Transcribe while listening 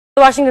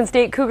The Washington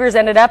State Cougars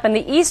ended up in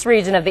the East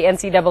region of the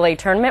NCAA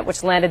Tournament,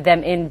 which landed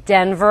them in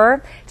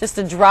Denver. Just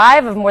a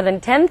drive of more than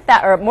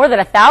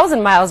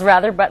 1,000 miles,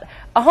 but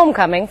a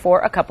homecoming for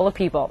a couple of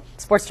people.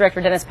 Sports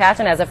Director Dennis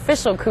Patchen has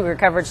official Cougar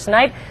coverage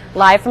tonight,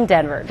 live from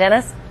Denver.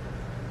 Dennis?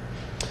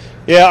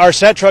 Yeah, our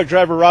set truck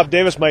driver Rob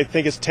Davis might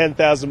think it's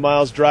 10,000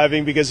 miles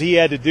driving because he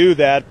had to do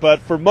that, but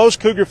for most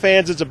Cougar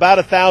fans, it's about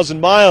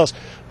 1,000 miles.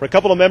 For a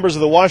couple of members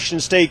of the Washington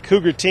State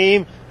Cougar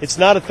team, it's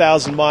not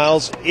 1,000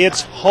 miles,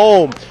 it's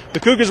home. The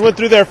Cougars went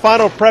through their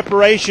final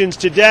preparations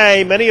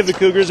today. Many of the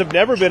Cougars have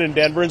never been in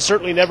Denver and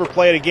certainly never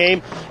played a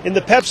game in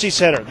the Pepsi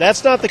Center.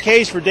 That's not the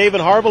case for Daven,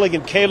 Harmeling,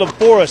 and Caleb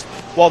Forrest.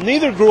 While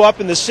neither grew up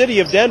in the city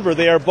of Denver,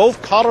 they are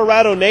both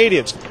Colorado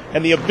natives.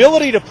 And the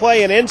ability to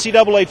play an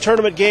NCAA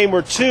tournament game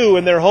or two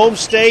in their home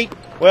state,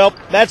 well,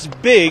 that's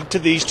big to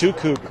these two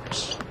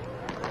Cougars.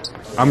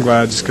 I'm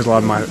glad just because a lot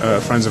of my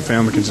friends and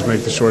family can just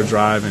make the short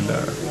drive, and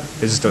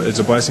it's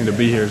a blessing to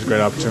be here. It's a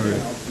great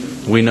opportunity.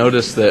 We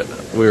noticed that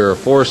we were a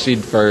 4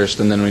 seed first,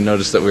 and then we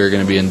noticed that we were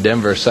going to be in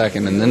Denver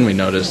second, and then we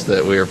noticed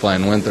that we were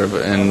playing Winthrop.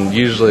 And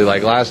usually,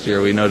 like last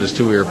year, we noticed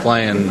who we were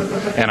playing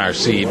and our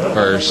seed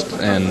first,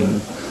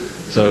 and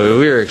so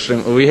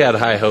we had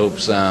high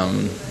hopes.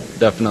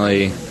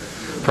 Definitely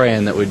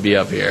praying that we'd be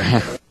up here.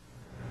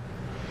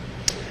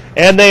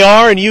 And they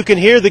are, and you can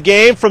hear the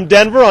game from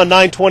Denver on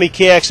 920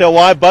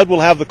 KXLY. Bud will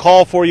have the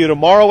call for you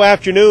tomorrow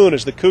afternoon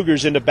as the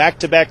Cougars into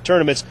back-to-back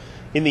tournaments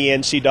in the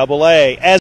NCAA.